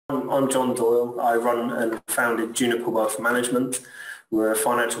I'm Jon Doyle. I run and founded Juniper Wealth Management. We're a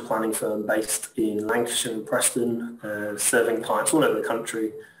financial planning firm based in Lancashire and Preston, serving clients all over the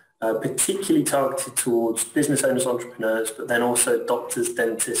country, particularly targeted towards business owners, entrepreneurs, but then also doctors,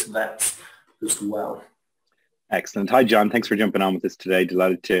 dentists, vets as well. Excellent. Hi, Jon. Thanks for jumping on with us today.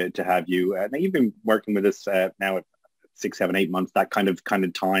 Delighted to have you. Now you've been working with us now at 6, 7, 8 months, that kind of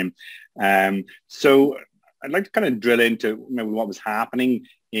time. So I'd like to kind of drill into maybe what was happening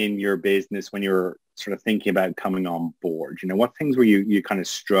in your business when you were sort of thinking about coming on board. You know, what things were you kind of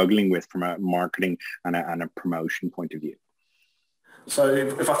struggling with from a marketing and a promotion point of view? So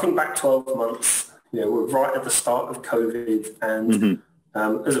if I think back 12 months, we're right at the start of COVID, and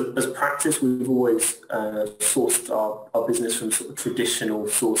as a practice, we've always sourced our business from sort of traditional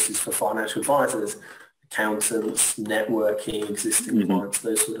sources for financial advisors, accountants, networking, existing clients,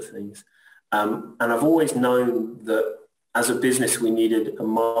 those sort of things. And I've always known that as a business, we needed a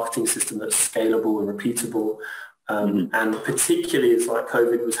marketing system that's scalable and repeatable. And particularly as like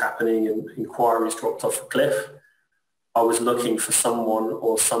COVID was happening and inquiries dropped off a cliff, I was looking for someone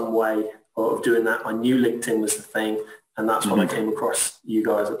or some way of doing that. I knew LinkedIn was the thing, and that's when I came across you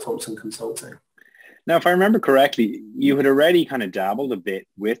guys at Thompson Consulting. Now, if I remember correctly, you had already kind of dabbled a bit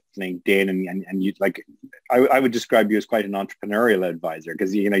with LinkedIn, and you like, I would describe you as quite an entrepreneurial advisor,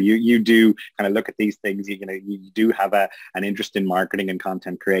 because you do kind of look at these things. You do have an interest in marketing and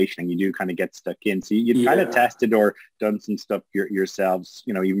content creation, and you do kind of get stuck in. So you kind of tested or done some stuff yourselves,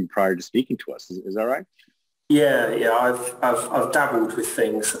 even prior to speaking to us. Is that right? Yeah. I've dabbled with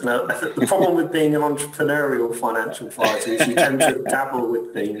things. And the problem with being an entrepreneurial financial advisor is you tend to dabble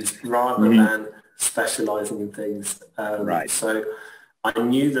with things rather than specializing in things. Right. So I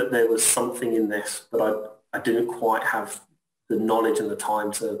knew that there was something in this, but I didn't quite have the knowledge and the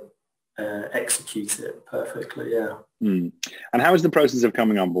time to execute it perfectly. Yeah. And how was the process of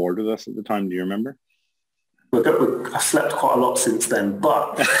coming on board with us at the time? Do you remember? I've slept quite a lot since then,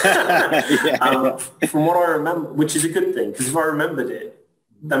 but from what I remember, which is a good thing, because if I remembered it,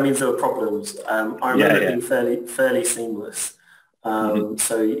 that means there were problems. I remember it being fairly seamless.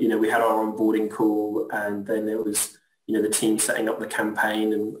 So, we had our onboarding call, and then it was, the team setting up the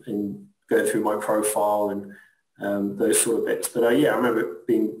campaign and going through my profile and those sort of bits. But I remember it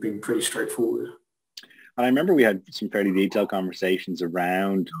being pretty straightforward. And I remember we had some fairly detailed conversations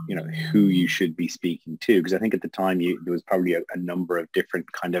around, who you should be speaking to, because I think at the time there was probably a number of different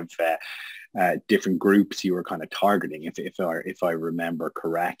kind of different groups you were kind of targeting, if I remember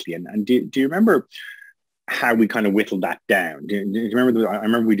correctly. And do you remember how we kind of whittled that down? Do you remember? I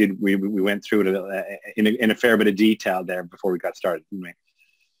remember we went through it in a fair bit of detail there before we got started, didn't we?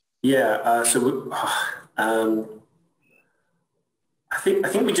 Yeah. I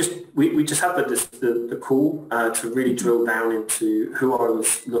think we just had the call to really drill down into who I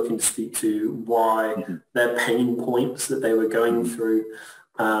was looking to speak to, why their pain points that they were going through.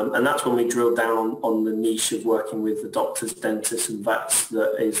 And that's when we drilled down on the niche of working with the doctors, dentists and vets.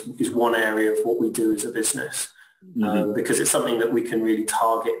 That is one area of what we do as a business, because it's something that we can really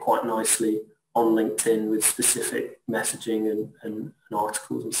target quite nicely on LinkedIn with specific messaging and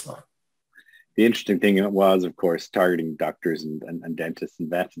articles and stuff. The interesting thing was, of course, targeting doctors and dentists and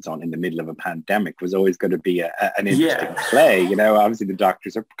vets and so on in the middle of a pandemic was always going to be an interesting play. Obviously the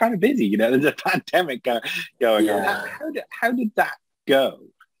doctors are kind of busy. There's a pandemic going on. How did that go?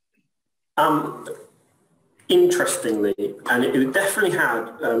 Interestingly, and it definitely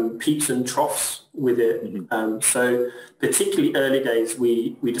had peaks and troughs with it. So particularly early days,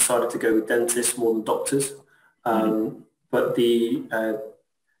 we decided to go with dentists more than doctors. But the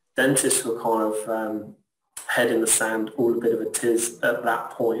dentists were kind of head in the sand, all a bit of a tiz at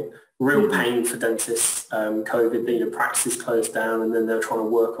that point. Real pain for dentists. COVID, practices closed down, and then they were trying to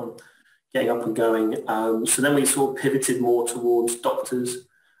work on getting up and going. So then we sort of pivoted more towards doctors.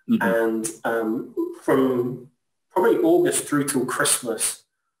 And from probably August through till Christmas,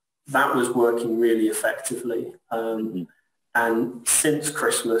 that was working really effectively. And since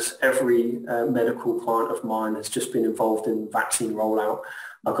Christmas, every medical client of mine has just been involved in vaccine rollout.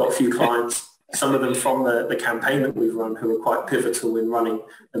 I've got a few clients, some of them from the campaign that we've run, who are quite pivotal in running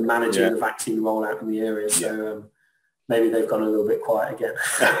and managing the vaccine rollout in the area. So maybe they've gone a little bit quiet again.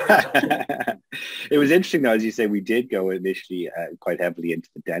 It was interesting, though, as you say, we did go initially quite heavily into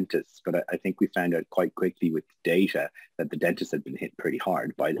the dentists, but I think we found out quite quickly with data that the dentists had been hit pretty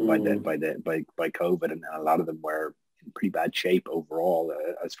hard by COVID, and a lot of them were in pretty bad shape overall,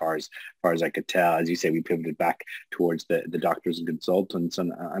 as far as I could tell. As you say, we pivoted back towards the doctors and consultants,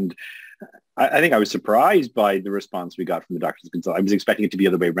 and I think I was surprised by the response we got from the doctors and consultants. I was expecting it to be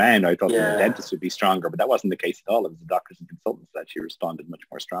the other way around. I thought the dentists would be stronger, but that wasn't the case at all. It was the doctors and consultants that actually responded much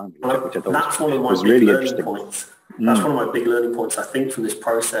more strongly, which I thought that's one of my was big really learning interesting. points. That's one of my big learning points, I think, from this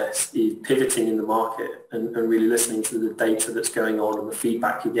process is pivoting in the market and really listening to the data that's going on and the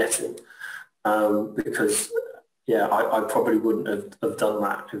feedback you're getting. Because I probably wouldn't have done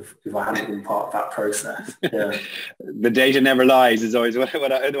that if I hadn't been part of that process. Yeah. The data never lies is always the way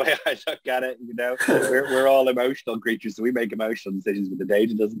I look at it. You know, we're all emotional creatures, so we make emotional decisions, but the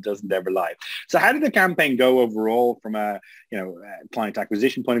data doesn't ever lie. So how did the campaign go overall from a client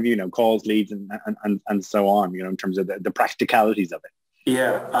acquisition point of view? Calls, leads, and so on. In terms of the practicalities of it.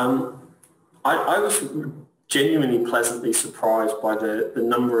 Yeah, I was genuinely pleasantly surprised by the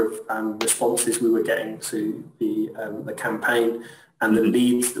number of responses we were getting to the campaign and the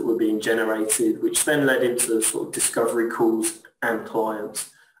leads that were being generated, which then led into sort of discovery calls and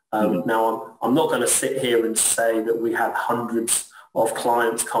clients. Now, I'm not going to sit here and say that we had hundreds of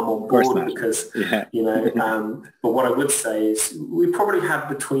clients come on board because, but what I would say is we probably had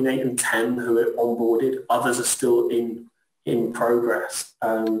between 8 and 10 who are onboarded. Others are still in progress.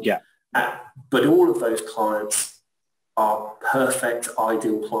 But all of those clients are perfect,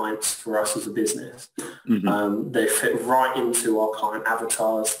 ideal clients for us as a business. They fit right into our client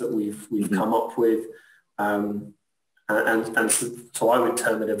avatars that we've come up with. And so I would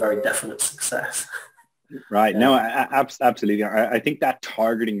term it a very definite success. Right. No, absolutely. I think that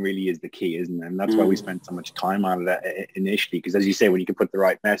targeting really is the key, isn't it? And that's why we spent so much time on it initially, because as you say, when you can put the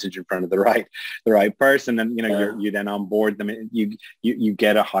right message in front of the right person, and you then onboard them, you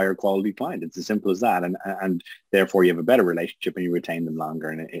get a higher quality client. It's as simple as that, and therefore you have a better relationship and you retain them longer,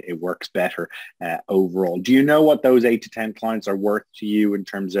 and it works better overall. Do you know what those 8 to 10 clients are worth to you in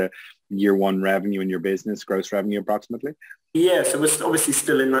terms of year one revenue in your business, gross revenue approximately? Yeah, so we're obviously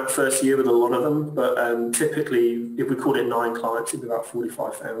still in that first year with a lot of them, but typically, if we called it 9 clients, it'd be about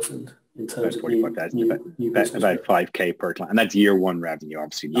 45,000 in terms of new business. About 5K per client, and that's year one revenue,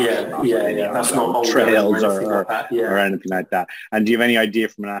 obviously. Not that's not trails or anything like that. And do you have any idea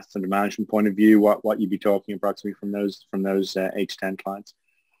from an asset under management point of view what you'd be talking approximately from those 8 to 10 clients?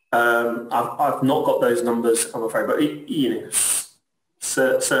 I've not got those numbers, I'm afraid, but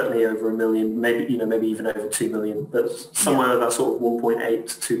certainly over $1 million, maybe even over 2 million, but somewhere in that sort of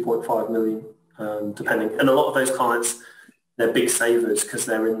 1.8 to 2.5 million, depending. And a lot of those clients, they're big savers because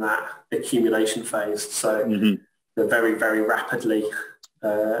they're in that accumulation phase. So they're very, very rapidly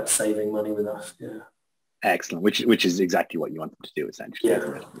saving money with us. Yeah. Excellent, which is exactly what you want them to do, essentially.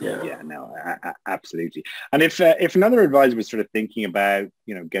 No, absolutely. And if another advisor was sort of thinking about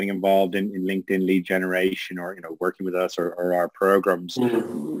getting involved in LinkedIn lead generation or working with us or our programs,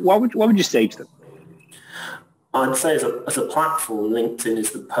 what would you say to them? I'd say as a platform, LinkedIn is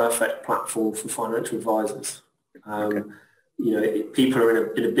the perfect platform for financial advisors. People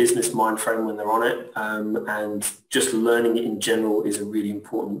are in a business mind frame when they're on it, and just learning it in general is a really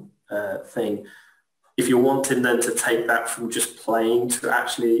important thing. If you're wanting then to take that from just playing to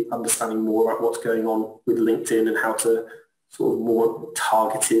actually understanding more about what's going on with LinkedIn and how to sort of more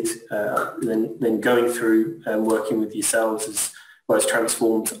targeted, then going through and working with yourselves has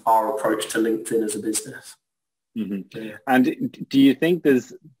transformed our approach to LinkedIn as a business. And do you think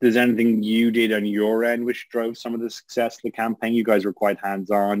there's anything you did on your end which drove some of the success of the campaign? You guys were quite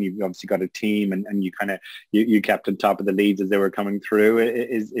hands-on. You've obviously got a team, and you kept on top of the leads as they were coming through.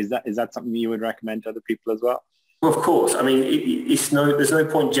 Is that something you would recommend to other people as well? Well, of course. I mean, there's no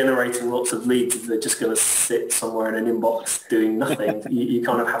point generating lots of leads if they're just going to sit somewhere in an inbox doing nothing. you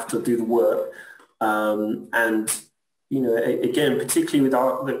kind of have to do the work. And again, particularly with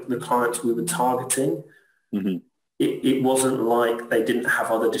the clients we were targeting. It wasn't like they didn't have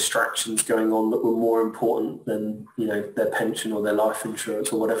other distractions going on that were more important than their pension or their life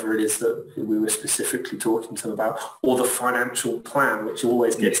insurance or whatever it is that we were specifically talking to them about, or the financial plan, which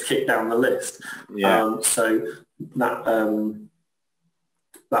always gets kicked down the list. So that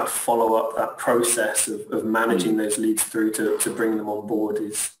follow-up, that process of managing those leads through to bring them on board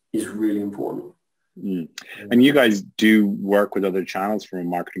is really important. And you guys do work with other channels from a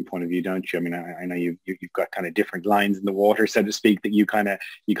marketing point of view, don't you? I mean, I know you've got kind of different lines in the water, so to speak, that you kind of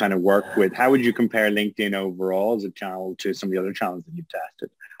work with. How would you compare LinkedIn overall as a channel to some of the other channels that you've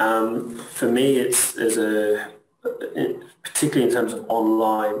tested? For me, it's particularly in terms of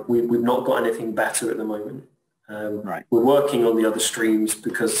online, we've not got anything better at the moment. We're working on the other streams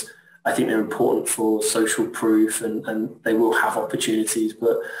because I think they're important for social proof and they will have opportunities,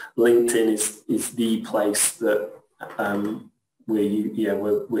 but LinkedIn is the place that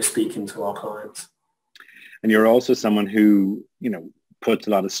we're speaking to our clients. And you're also someone who, puts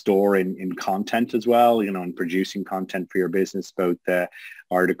a lot of store in content as well, you know, and producing content for your business, both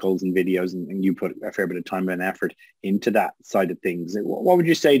articles and videos, and you put a fair bit of time and effort into that side of things. What would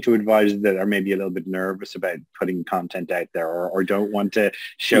you say to advisors that are maybe a little bit nervous about putting content out there, or don't want to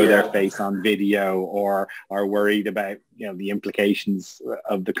show their face on video, or are worried about, you know, the implications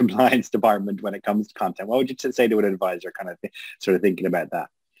of the compliance department when it comes to content? What would you say to an advisor kind of sort of thinking about that?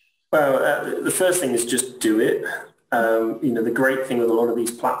 Well, the first thing is just do it. You know, the great thing with a lot of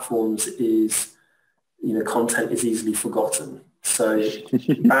these platforms is, you know, content is easily forgotten. So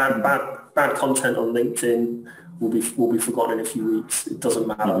bad content on LinkedIn will be forgotten in a few weeks. It doesn't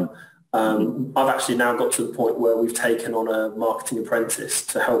matter. I've actually now got to the point where we've taken on a marketing apprentice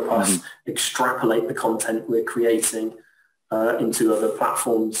to help us extrapolate the content we're creating into other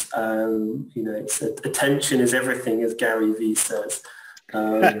platforms. You know, it's attention is everything, as Gary Vee says.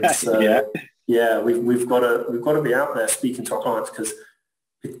 We've got to be out there speaking to our clients, because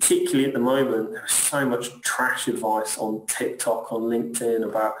particularly at the moment, there's so much trash advice on TikTok, on LinkedIn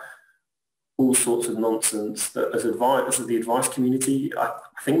about all sorts of nonsense that as the advice community, I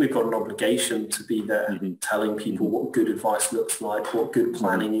think we've got an obligation to be there telling people what good advice looks like, what good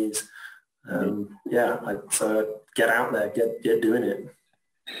planning is. So get out there, get doing it.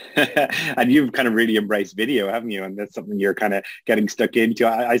 And you've kind of really embraced video, haven't you? And that's something you're kind of getting stuck into.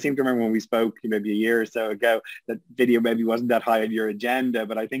 I seem to remember when we spoke maybe a year or so ago that video maybe wasn't that high on your agenda,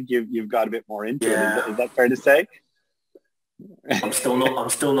 but I think you've got a bit more into it. Is that fair to say? I'm still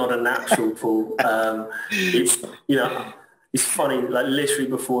not a natural, Paul. It's, you know, it's funny, like literally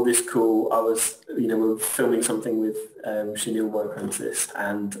before this call, I was, you know, we were filming something with Chanel, my apprentice,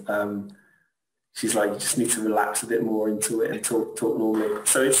 and she's like, you just need to relax a bit more into it and talk normally.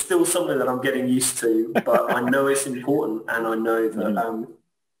 So it's still something that I'm getting used to, but I know it's important, and I know that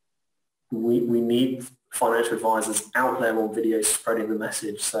we need financial advisors out there on video spreading the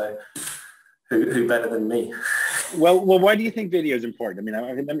message. So who better than me? Well, why do you think video is important? I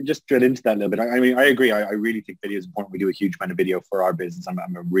mean, let me just drill into that a little bit. I mean, I agree. I really think video is important. We do a huge amount of video for our business. I'm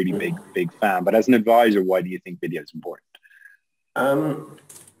a really big fan. But as an advisor, why do you think video is important?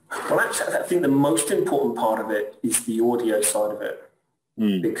 Well, actually, I think the most important part of it is the audio side of it,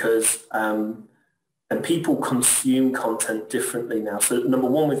 because and people consume content differently now. So number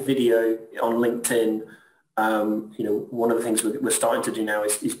one, with video on LinkedIn, you know, one of the things we're starting to do now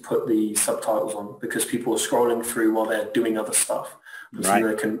is put the subtitles on, because people are scrolling through while they're doing other stuff.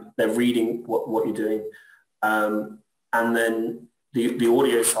 Right. So they're reading what you're doing. And then the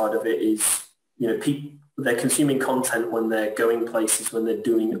audio side of it is, you know, they're consuming content when they're going places, when they're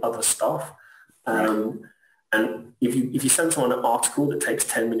doing other stuff. And if you send someone an article that takes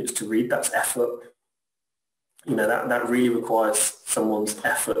 10 minutes to read, that's effort. You know, that really requires someone's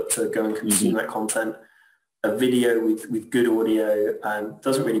effort to go and consume that content. A video with good audio,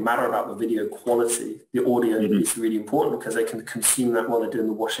 doesn't really matter about the video quality. The audio is really important, because they can consume that while they're doing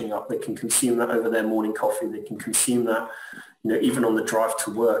the washing up. They can consume that over their morning coffee. They can consume that, you know, even on the drive to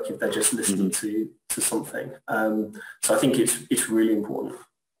work, if they're just listening to something. So I think it's really important.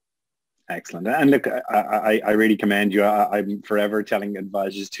 Excellent. And look, I really commend you. I'm forever telling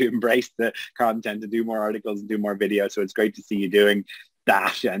advisors to embrace the content, to do more articles and do more videos. So it's great to see you doing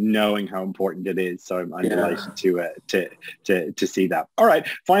that and knowing how important it is. So I'm delighted to see that. All right.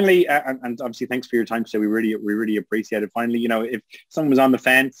 Finally, and obviously thanks for your time today. We really appreciate it. Finally, you know, if someone was on the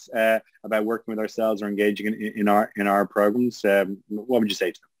fence about working with ourselves or engaging in our programs, what would you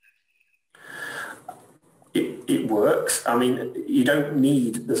say to them? It works. I mean, you don't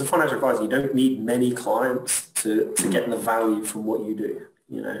need, as a financial advisor, you don't need many clients to get the value from what you do.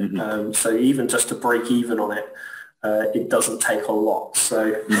 You know, so even just to break even on it, it doesn't take a lot.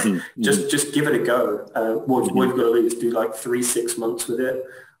 So just give it a go. What we've got to do is do like 3-6 months with it.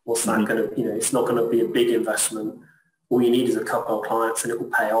 What's that going to, you know, it's not going to be a big investment. All you need is a couple of clients and it will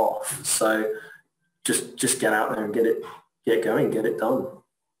pay off. So just get out there and get going, get it done.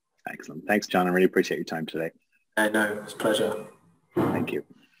 Excellent. Thanks, John. I really appreciate your time today. No, it's a pleasure. Thank you.